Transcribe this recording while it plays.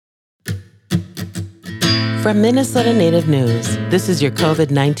From Minnesota Native News, this is your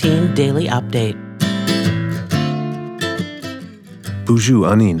COVID-19 Daily Update. Bonjour,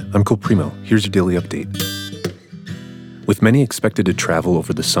 Anin. I'm Cole Primo. Here's your daily update. With many expected to travel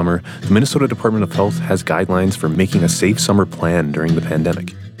over the summer, the Minnesota Department of Health has guidelines for making a safe summer plan during the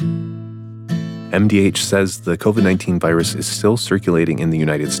pandemic. MDH says the COVID-19 virus is still circulating in the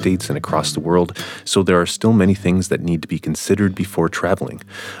United States and across the world, so there are still many things that need to be considered before traveling.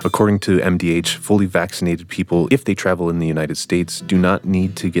 According to MDH, fully vaccinated people, if they travel in the United States, do not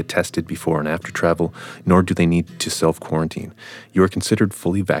need to get tested before and after travel, nor do they need to self-quarantine. You are considered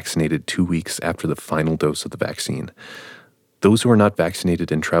fully vaccinated 2 weeks after the final dose of the vaccine. Those who are not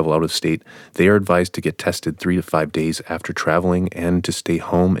vaccinated and travel out of state, they are advised to get tested 3 to 5 days after traveling and to stay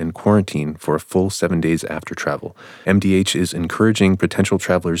home and quarantine for a full 7 days after travel. MDH is encouraging potential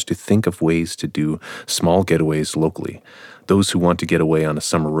travelers to think of ways to do small getaways locally. Those who want to get away on a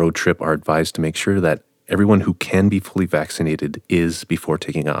summer road trip are advised to make sure that everyone who can be fully vaccinated is before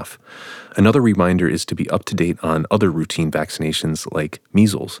taking off. Another reminder is to be up to date on other routine vaccinations like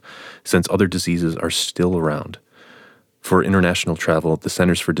measles, since other diseases are still around. For international travel, the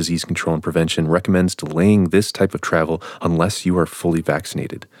Centers for Disease Control and Prevention recommends delaying this type of travel unless you are fully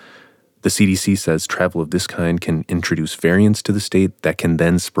vaccinated. The CDC says travel of this kind can introduce variants to the state that can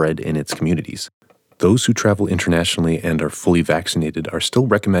then spread in its communities. Those who travel internationally and are fully vaccinated are still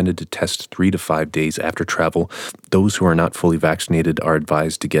recommended to test 3 to 5 days after travel. Those who are not fully vaccinated are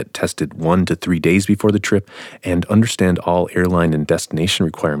advised to get tested 1 to 3 days before the trip and understand all airline and destination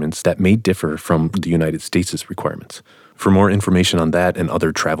requirements that may differ from the United States' requirements. For more information on that and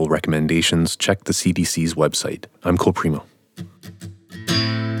other travel recommendations, check the CDC's website. I'm Cole Primo.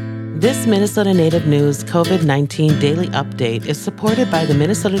 This Minnesota Native News COVID-19 Daily Update is supported by the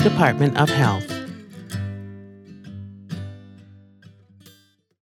Minnesota Department of Health.